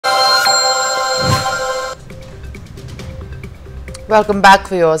Welcome back,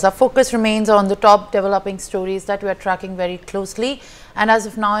 viewers. Our focus remains on the top developing stories that we are tracking very closely. And as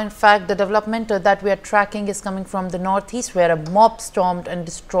of now, in fact, the development that we are tracking is coming from the northeast, where a mob stormed and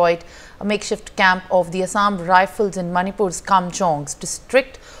destroyed a makeshift camp of the Assam Rifles in Manipur's Kamjong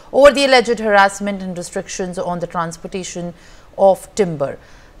district over the alleged harassment and restrictions on the transportation of timber.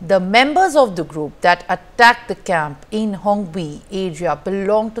 The members of the group that attacked the camp in Hongbi area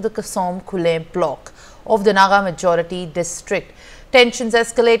belong to the Kasam Khulem block of the Naga majority district. Tensions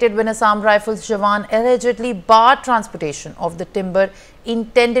escalated when Assam Rifles Jawan allegedly barred transportation of the timber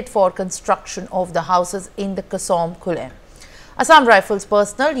intended for construction of the houses in the Kasam Khulem. Assam Rifles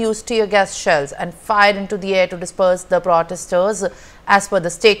personnel used tear gas shells and fired into the air to disperse the protesters, as per the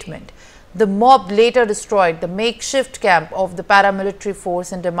statement. The mob later destroyed the makeshift camp of the paramilitary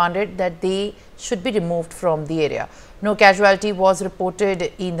force and demanded that they should be removed from the area. No casualty was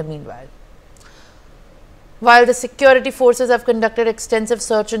reported in the meanwhile. While the security forces have conducted extensive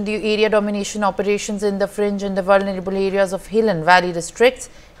search and area domination operations in the fringe and the vulnerable areas of hill and valley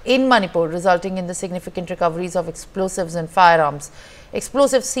districts in Manipur, resulting in the significant recoveries of explosives and firearms.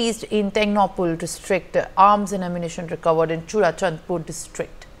 Explosives seized in Tengnopul district, arms and ammunition recovered in Churachandpur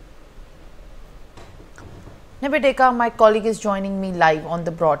district. Nibir Deka, my colleague, is joining me live on the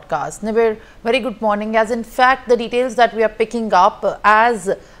broadcast. Nibir, very good morning. As in fact, the details that we are picking up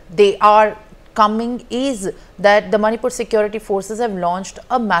as they are coming is that the Manipur security forces have launched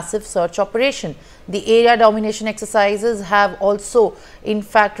a massive search operation. The area domination exercises have also in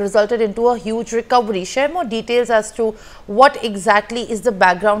fact resulted into a huge recovery. Share more details as to what exactly is the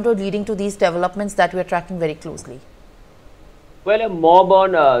background or leading to these developments that we are tracking very closely. Well, a mob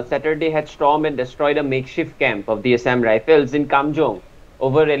on Saturday had stormed and destroyed a makeshift camp of the Assam Rifles in Kamjong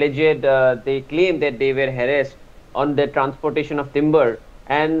over alleged they claimed that they were harassed on the transportation of timber.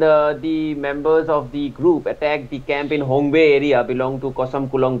 And the members of the group attacked the camp in Hongbe area belong to Kosam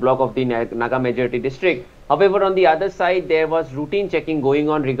Kulong block of the Naga majority district. However, on the other side, there was routine checking going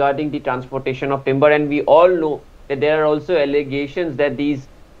on regarding the transportation of timber, and we all know that there are also allegations that these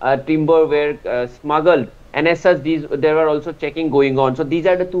timber were smuggled, and as such, there were also checking going on. So these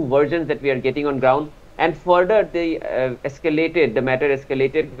are the two versions that we are getting on ground. And further, the matter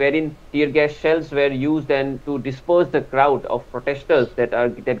escalated, wherein tear gas shells were used and to disperse the crowd of protesters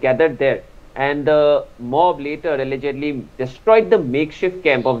that gathered there. And the mob later allegedly destroyed the makeshift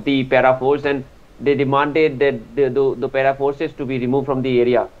camp of the para force, and they demanded that the para forces to be removed from the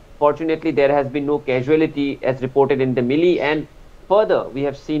area. Fortunately, there has been no casualty as reported in the melee. And further, we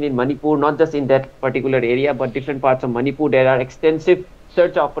have seen in Manipur, not just in that particular area, but different parts of Manipur, there are extensive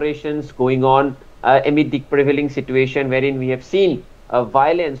search operations going on amid the prevailing situation, wherein we have seen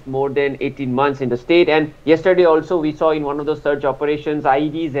violence more than 18 months in the state. And yesterday also we saw in one of those search operations,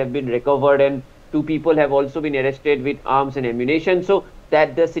 IEDs have been recovered and 2 people have also been arrested with arms and ammunition. So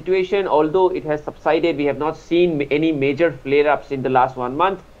that the situation, although it has subsided, we have not seen any major flare-ups in the last 1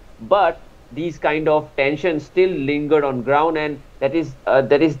 month, but these kind of tensions still lingered on ground, and that is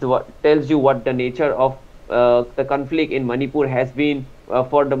what tells you what the nature of the conflict in Manipur has been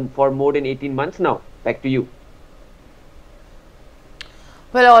for more than 18 months now. Back to you.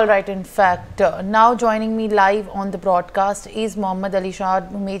 Well, all right. In fact, now joining me live on the broadcast is Mohammad Ali Shah,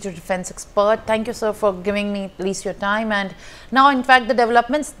 major defense expert. Thank you, sir, for giving me at least your time. And now, in fact, the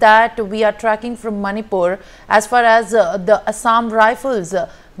developments that we are tracking from Manipur, as far as the Assam Rifles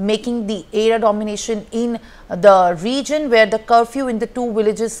making the area domination in the region, where the curfew in the 2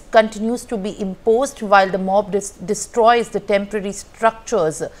 villages continues to be imposed while the mob destroys the temporary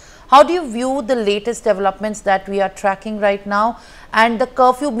structures. How do you view the latest developments that we are tracking right now and the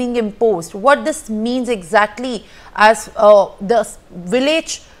curfew being imposed? What this means exactly as the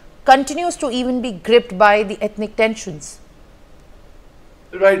village continues to even be gripped by the ethnic tensions?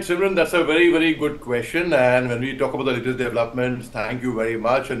 Right, Simran, that's a very, very good question. And when we talk about the latest developments, thank you very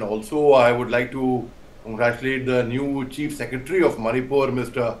much. And also, I would like to congratulate the new Chief Secretary of Manipur,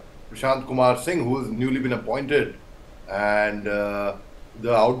 Mr. Prashant Kumar Singh, who has newly been appointed. And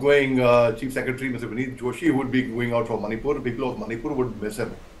the outgoing Chief Secretary, Mr. Vineet Joshi, who would be going out for Manipur. The people of Manipur would miss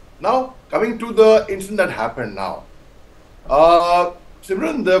him. Now, coming to the incident that happened now.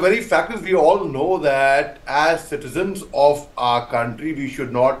 Simran, the very fact is we all know that as citizens of our country, we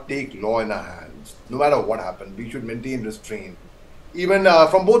should not take law in our hands. No matter what happens, we should maintain restraint. Even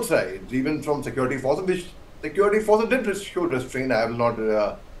from both sides, even from security forces, which security forces did show restraint, I will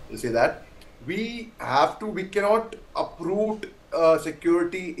not say that. We cannot uproot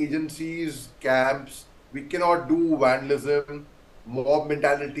security agencies, camps. We cannot do vandalism, mob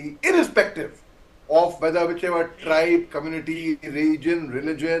mentality, irrespective of whichever tribe, community, region,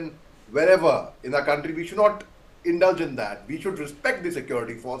 religion, wherever in our country. We should not indulge in that. We should respect the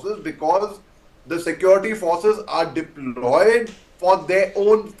security forces because the security forces are deployed for their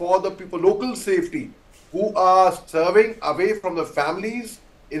own, for the people, local safety, who are serving away from the families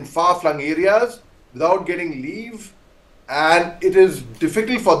in far-flung areas without getting leave, and it is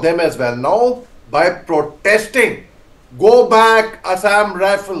difficult for them as well. Now, by protesting, go back, Assam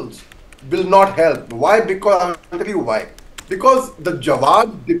Rifles, will not help. Why? Because I'll tell you why. Because the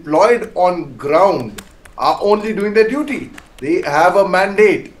Jawans deployed on ground are only doing their duty. They have a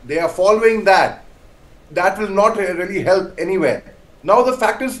mandate. They are following that. That will not really help anywhere. Now the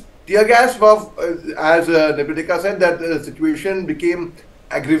fact is, tear gas, as Nivedika said, that the situation became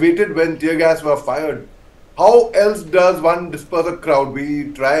aggravated when tear gas were fired. How else does one disperse a crowd?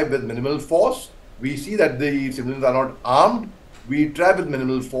 We try with minimal force. We see that the civilians are not armed. We try with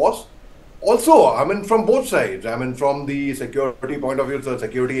minimal force. Also, I mean, from both sides. I mean, from the security point of view, so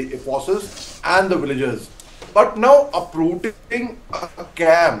security forces and the villagers. But now uprooting a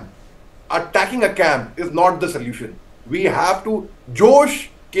camp, attacking a camp is not the solution. We have to Josh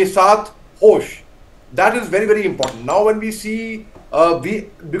ke saath hosh. That is very, very important. Now when we see,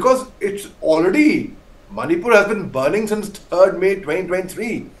 because it's already, Manipur has been burning since 3rd May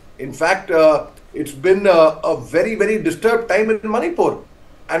 2023. In fact, it's been a very, very disturbed time in Manipur.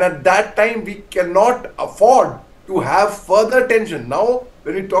 And at that time, we cannot afford to have further tension. Now,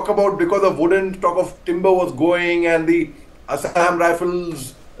 when we talk about, because the wooden stock of timber was going and the Assam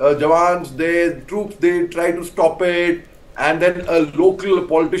Rifles, Jawans, their troops, they tried to stop it. And then a local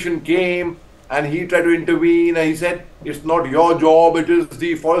politician came and he tried to intervene and he said, it's not your job, it is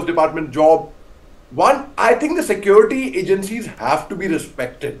the forest department job. One, I think the security agencies have to be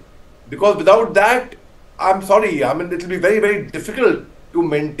respected, because without that, I'm sorry, I mean, it will be very, very difficult to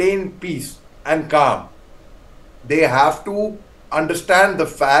maintain peace and calm. They have to understand the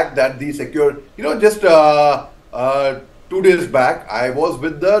fact that the just 2 days back, I was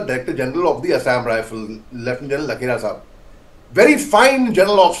with the Director General of the Assam Rifles, Lieutenant General Lakera Sahab. Very fine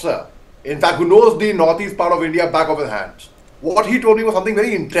general officer, in fact, who knows the northeast part of India back of his hands. What he told me was something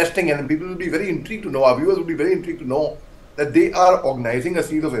very interesting, and people will be very intrigued to know, our viewers will be very intrigued to know, that they are organizing a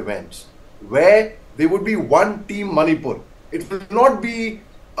series of events where there would be one team Manipur. It will not be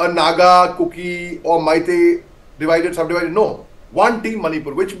a Naga, Kuki or Maite divided, subdivided. No. One team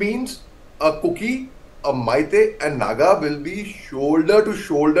Manipur, which means a Kuki, a Maite and Naga will be shoulder to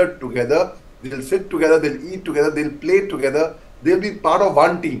shoulder together. They'll sit together, they'll eat together, they'll play together. They'll be part of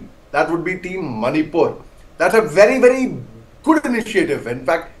one team. That would be team Manipur. That's a very, very good initiative. In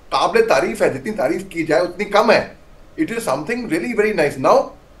fact, काबिल तारीफ है, जितनी तारीफ की जाए उतनी कम है. It is something really very nice.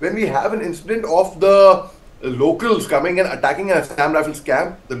 Now, when we have an incident of the locals coming and attacking an Assam Rifles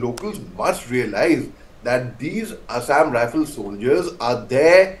camp, the locals must realize that these Assam Rifles soldiers are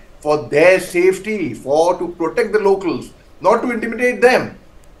there for their safety, to protect the locals, not to intimidate them.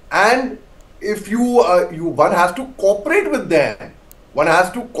 And if one has to cooperate with them, one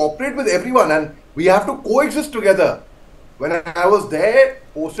has to cooperate with everyone, and we have to coexist together. When I was there,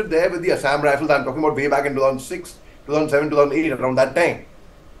 posted there with the Assam Rifles, I'm talking about way back in 2006, 2007, 2008, around that time.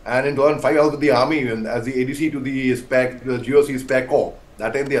 And in 2005, I was with the army as the ADC to the GOC Spare Corps.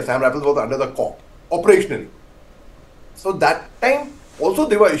 That time, the Assam Rifles was under the Corps, operationally. So that time, also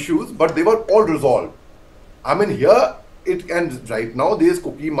there were issues, but they were all resolved. I mean, here, and right now, there is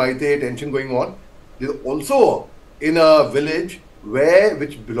Kuki, Maite tension going on. There's also in a village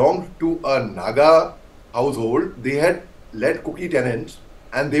which belonged to a Naga household, they had let Kuki tenants,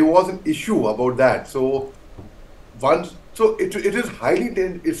 and there was an issue about that. So it is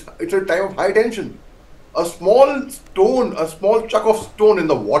it's a time of high tension. A small stone, a small chunk of stone in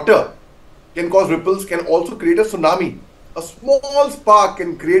the water can cause ripples, can also create a tsunami. A small spark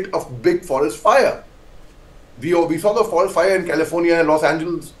can create a big forest fire. We saw the forest fire in California and Los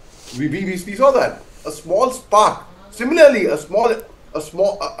Angeles. We saw that. A small spark. Similarly, an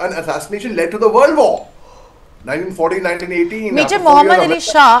assassination led to the World War. 1914, 1918. Major Mohammad Ali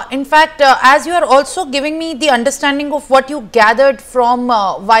Shah, in fact, as you are also giving me the understanding of what you gathered from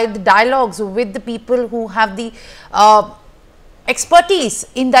while the dialogues with the people who have the expertise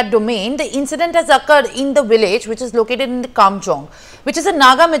in that domain, the incident has occurred in the village which is located in the Kamjong, which is a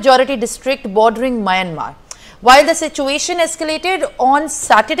Naga majority district bordering Myanmar. While the situation escalated on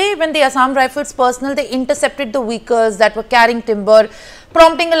Saturday when the Assam Rifles personnel, they intercepted the vehicles that were carrying timber,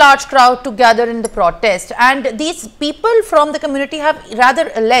 prompting a large crowd to gather in the protest. And these people from the community have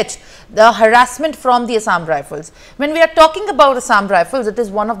rather alleged the harassment from the Assam Rifles. When we are talking about Assam Rifles, it is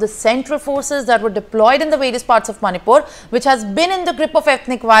one of the central forces that were deployed in the various parts of Manipur, which has been in the grip of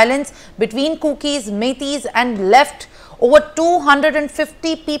ethnic violence between Kukis, Meiteis and left over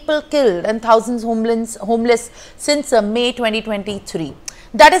 250 people killed and thousands homeless since May 2023.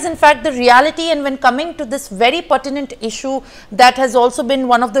 That is in fact the reality. And when coming to this very pertinent issue that has also been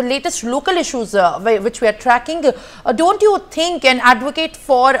one of the latest local issues which we are tracking, don't you think and advocate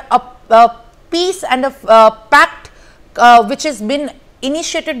for a peace and a pact which has been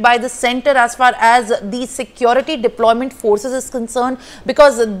initiated by the center as far as the security deployment forces is concerned,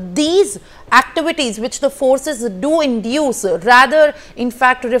 because these activities which the forces do induce rather in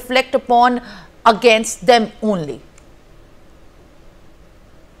fact reflect upon against them only?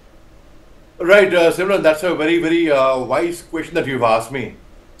 Right, Simran, that's a very, very wise question that you've asked me.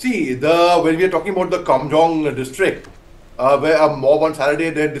 See, when we are talking about the Kamjong district, where a mob on Saturday,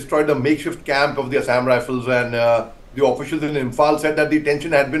 they destroyed the makeshift camp of the Assam Rifles, and the officials in Imphal said that the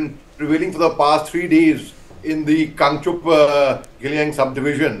tension had been prevailing for the past 3 days in the Kangchup Giliang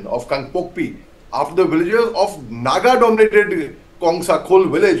subdivision of Kangpokpi, after the villagers of Naga-dominated Kongsakhul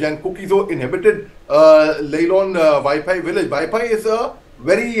village and Kukizo inhabited Leilon Vaipai village. Vaipai is a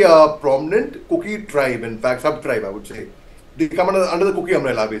very prominent Kuki tribe, in fact, sub-tribe, I would say. They come under the Kuki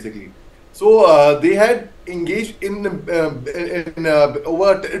umbrella, basically. So they had engaged in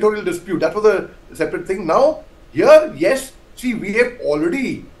over a territorial dispute. That was a separate thing. Now, here, yes, see, we have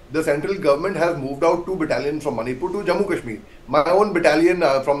already, the central government has moved out 2 battalions from Manipur to Jammu Kashmir. My own battalion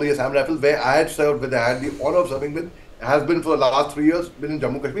from the Assam Rifles, where I had served with, I had the honor of serving with, has been for the last 3 years, been in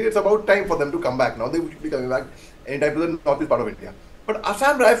Jammu Kashmir. It's about time for them to come back. Now they should be coming back anytime to the northeast part of India. But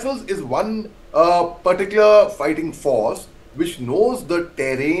Assam Rifles is one particular fighting force which knows the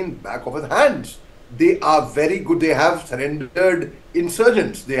terrain back of its hands. They are very good. They have surrendered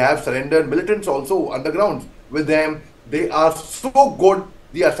insurgents. They have surrendered militants also underground with them. They are so good.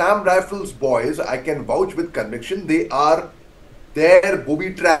 The Assam Rifles boys, I can vouch with conviction, they are, their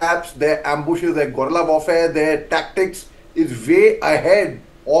booby traps, their ambushes, their guerrilla warfare, their tactics is way ahead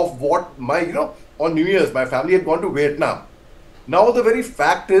of what on New Year's, my family had gone to Vietnam. Now the very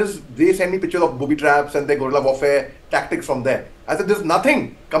fact is, they send me pictures of booby traps and their guerrilla warfare tactics from there. I said, there's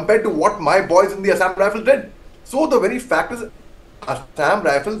nothing compared to what my boys in the Assam Rifles did. So the very fact is, Assam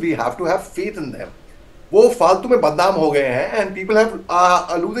Rifles, we have to have faith in them. वो फालतू में बदनाम हो गए हैं, and people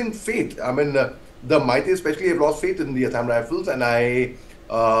are losing faith. I mean, the mighty especially have lost faith in the Assam Rifles, and I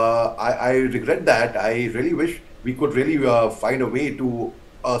regret that. I really wish we could really find a way to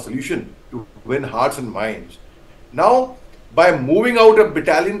a solution to win hearts and minds. Now, by moving out a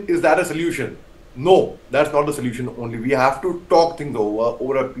battalion, is that a solution? No, that's not the solution only. We have to talk things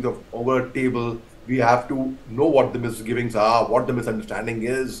over a table. We have to know what the misgivings are, what the misunderstanding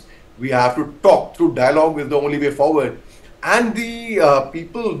is. We have to talk. Through dialogue is the only way forward. And the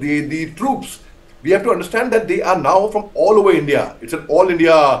people, the troops, we have to understand that they are now from all over India. It's an all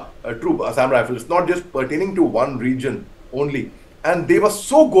India troop, Assam Rifles. It's not just pertaining to one region only. And they were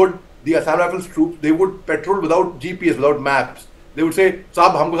so good, the Assam Rifles troops, they would patrol without GPS, without maps. They would say,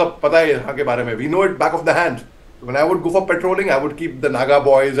 "Saab, humko sab pata hai yahan ke bare mein. We know it back of the hand." When I would go for patrolling, I would keep the Naga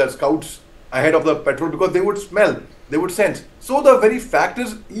boys as scouts ahead of the patrol, because they would smell, they would sense. So the very fact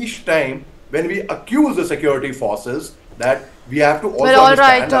is, each time when we accuse the security forces, that we have to also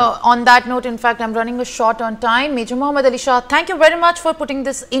understand. Well, all right. On that note, in fact, I'm running a short on time. Major Mohammad Ali Shah, thank you very much for putting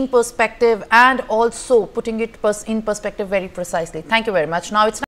this in perspective and also putting it in perspective very precisely. Thank you very much. Now it's